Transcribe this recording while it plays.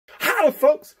Howdy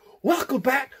folks, welcome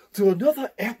back to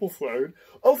another episode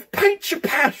of Paint Your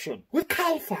Passion with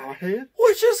Cauliflower Head,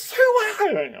 which is who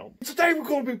I am. Today we're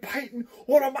going to be painting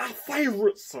one of my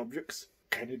favorite subjects.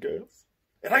 Can you guess?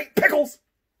 It ain't pickles,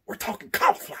 we're talking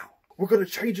cauliflower. We're going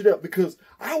to change it up because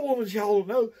I wanted y'all to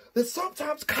know that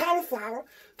sometimes cauliflower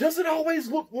doesn't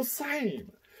always look the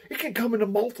same. It can come in a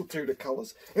multitude of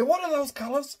colors, and one of those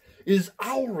colors is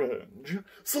orange.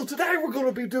 So today we're going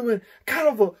to be doing kind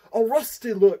of a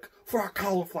rusty look for our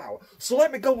cauliflower. So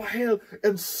let me go ahead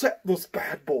and set this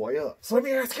bad boy up. So let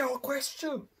me ask y'all a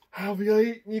question. Have you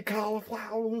eaten your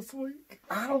cauliflower this week?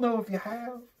 I don't know if you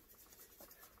have.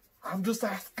 I'm just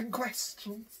asking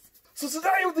questions. So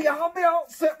today with the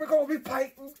ambiance that we're going to be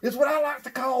painting is what I like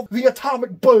to call the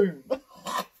atomic boom.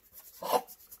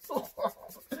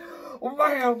 Oh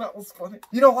man, that was funny.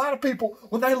 You know, a lot of people,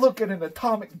 when they look at an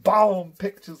atomic bomb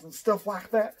pictures and stuff like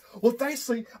that, what they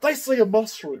see a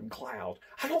mushroom cloud.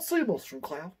 I don't see a mushroom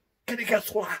cloud. Can you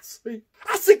guess what I see?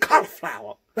 I see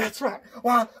cauliflower. That's right.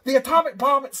 Why, the atomic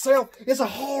bomb itself is a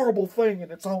horrible thing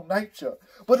in its own nature.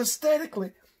 But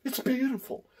aesthetically, it's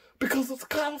beautiful because it's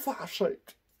cauliflower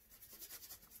shaped.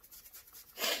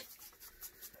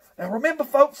 Now remember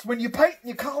folks, when you're painting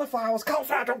your cauliflowers,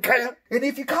 cauliflower don't care. And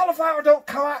if your cauliflower don't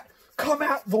come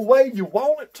out the way you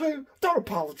want it to, don't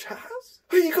apologize.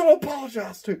 Who are you going to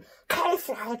apologize to?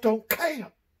 Cauliflower don't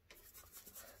care.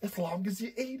 As long as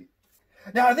you eat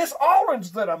it. Now this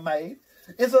orange that I made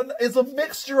is a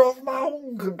mixture of my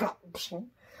own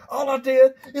concoction. All I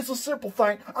did is a simple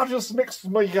thing. I just mixed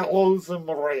my yellows and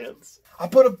my reds. I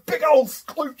put a big old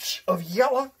splooch of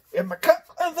yellow in my cup,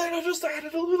 and then I just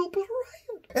added a little bit of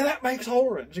red. And that makes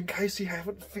orange, in case you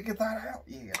haven't figured that out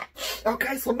yet.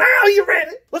 Okay, so now you're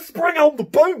ready. Let's bring on the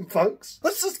boom, folks.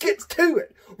 Let's just get to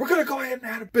it. We're going to go ahead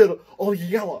and add a bit of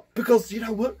yellow. Because, you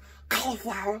know what?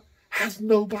 Cauliflower has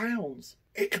no bounds.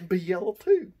 It can be yellow,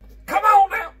 too. Come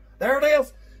on now. There it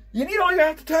is. You don't even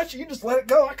have to touch it. You just let it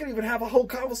go. I can even have a whole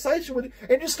conversation with it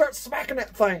and just start smacking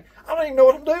that thing. I don't even know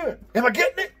what I'm doing. Am I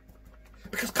getting it?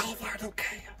 Because cauliflower don't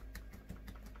care.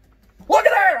 Look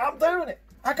at there. I'm doing it.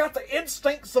 I got the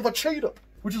instincts of a cheetah,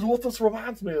 which is what this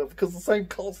reminds me of, because the same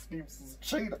color schemes as a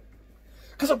cheetah.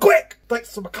 Because I'm quick,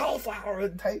 thanks to my cauliflower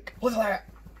intake. Look at that.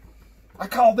 I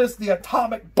call this the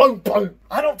atomic boom boom.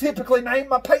 I don't typically name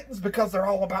my paintings because they're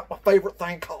all about my favorite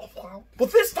thing, cauliflower.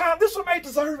 But this time, this one may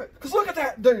deserve it. Because look at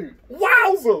that dude.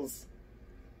 Wowzers.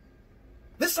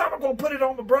 This time I'm going to put it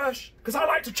on the brush, because I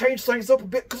like to change things up a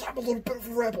bit, because I'm a little bit of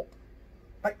a rebel.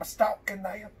 Make my stalk in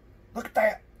there. Look at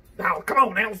that. Now, come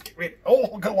on now, let's get ready.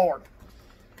 Oh, good Lord.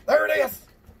 There it is.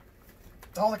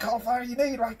 It's all the cauliflower you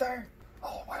need right there.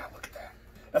 Oh, wow, look at that.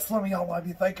 That's some of y'all might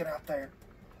be thinking out there.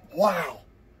 Wow,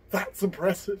 that's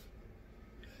impressive.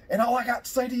 And all I got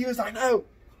to say to you is I know,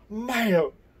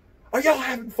 man, are y'all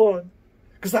having fun?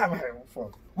 Because I'm having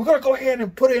fun. We're going to go ahead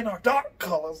and put in our dark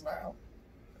colors now.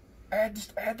 And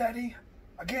just add that in.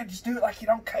 Again, just do it like you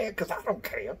don't care, because I don't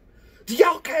care. Do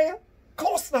y'all care? Of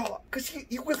course not, because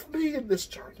you're with me in this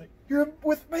journey. You're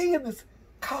with me in this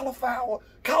cauliflower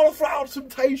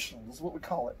temptation is what we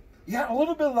call it. You got a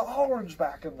little bit of the orange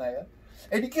back in there,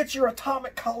 and you get your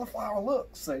atomic cauliflower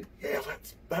look, see? Yeah,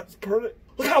 that's pretty.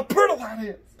 Look how pretty that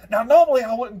is. Now, normally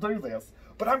I wouldn't do this,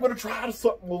 but I'm going to try to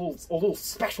something a little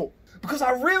special, because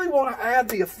I really want to add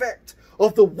the effect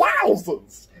of the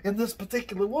wowzers in this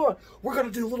particular one. We're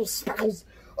going to do little speckles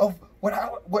of what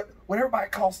everybody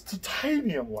calls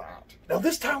titanium light. Now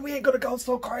this time we ain't going to go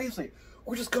so crazy.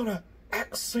 We're just going to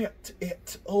accent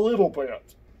it a little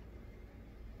bit.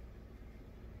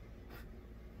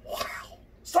 Wow.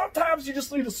 Sometimes you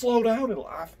just need to slow down in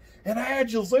life and add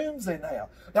your zooms in there.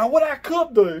 Now what I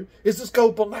could do is just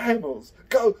go bananas.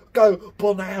 Go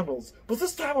bananas. But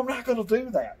this time I'm not going to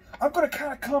do that. I'm going to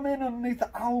kind of come in underneath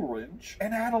the orange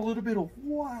and add a little bit of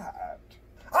white.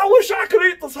 I wish I could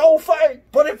eat this whole thing,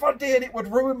 but if I did, it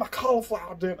would ruin my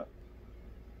cauliflower dinner.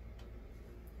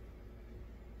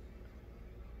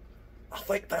 I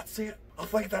think that's it. I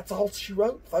think that's all she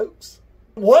wrote, folks.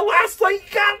 One last thing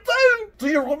you gotta do. Do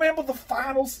you remember the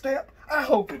final step? I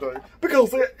hope you do,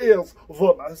 because it is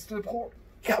the most important.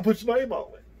 You gotta put your name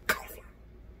on it. Cauliflower.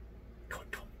 Come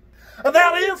on. And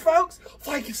that is, folks.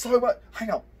 Thank you so much.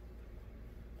 Hang on.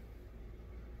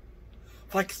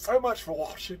 Thank you so much for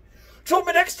watching. Join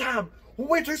me next time when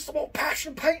we do some more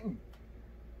passion painting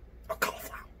of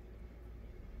cauliflower.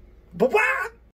 Bye-bye.